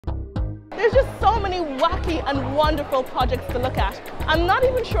There's just so many wacky and wonderful projects to look at. I'm not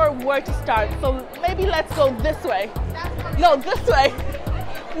even sure where to start, so maybe let's go this way. No, this way.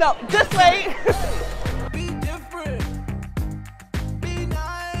 No, this way. Be different. Be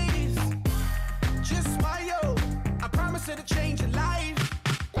nice. Just smile. I promise it'll change your life.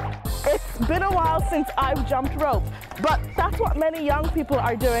 It's been a while since I've jumped rope, but that's what many young people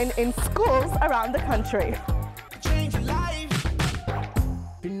are doing in schools around the country. Change your life.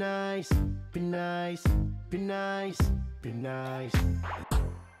 Be nice. Be nice. Be nice. Be nice.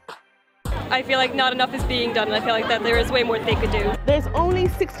 I feel like not enough is being done, and I feel like that there is way more they could do. There's only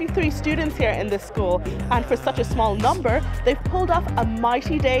 63 students here in this school, and for such a small number, they've pulled off a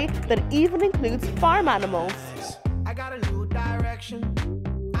mighty day that even includes farm animals. I got a new direction.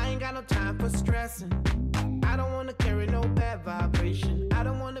 I ain't got no time for stressing. I don't want to carry no bad vibration. I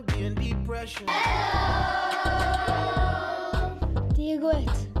don't want to be in depression.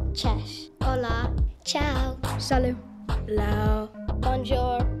 Dieguit. Cześć. Hola. Ciao. Salut. Hello.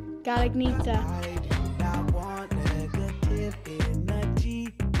 Bonjour. Galagnita. I do not want negative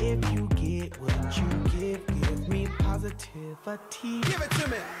energy. If you get what you give me positivity. Give it to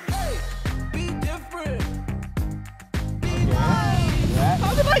me. Hey, be different. Be nice.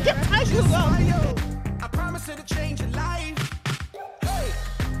 How did I get tangled up? I promise it'll change your life. Hey,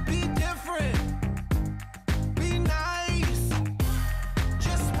 be different. Be nice.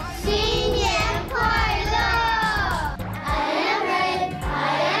 Just smile. Singing Carlo. I am red. I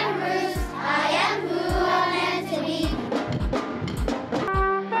am Bruce. I am who I'm meant to be.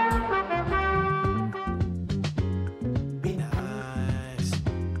 Be nice.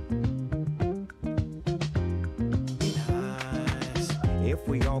 Be nice. If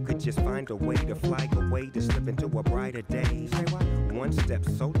we all could just find a way to fly away, to slip into a brighter day. Say what? One step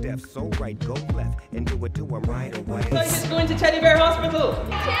so deaf, so right, go left, and do it to them right away. So he's going to Teddy Bear Hospital.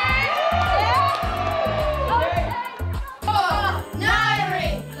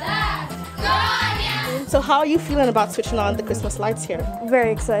 So how are you feeling about switching on the Christmas lights here?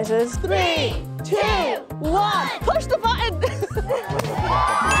 Very excited. 3, 2, 1, push the button!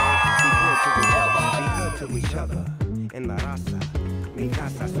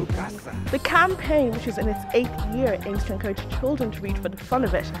 The campaign, which is in its 8th year, aims to encourage children to read for the fun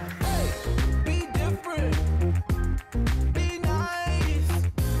of it. Be different. Be nice.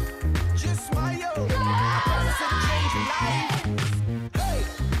 Just smile. Change your life. Hey,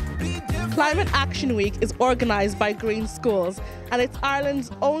 be different. Climate Action Week is organised by Green Schools, and it's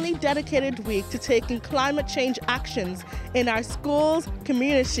Ireland's only dedicated week to taking climate change actions in our schools,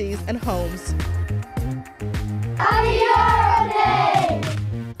 communities and homes.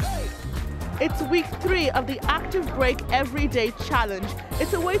 It's week 3 of the Active Break Everyday Challenge.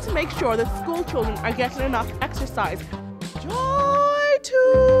 It's a way to make sure that school children are getting enough exercise. Joy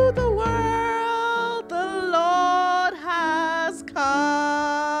to the world, the Lord has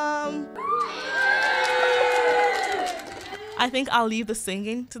come. I think I'll leave the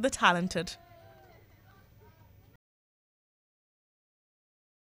singing to the talented.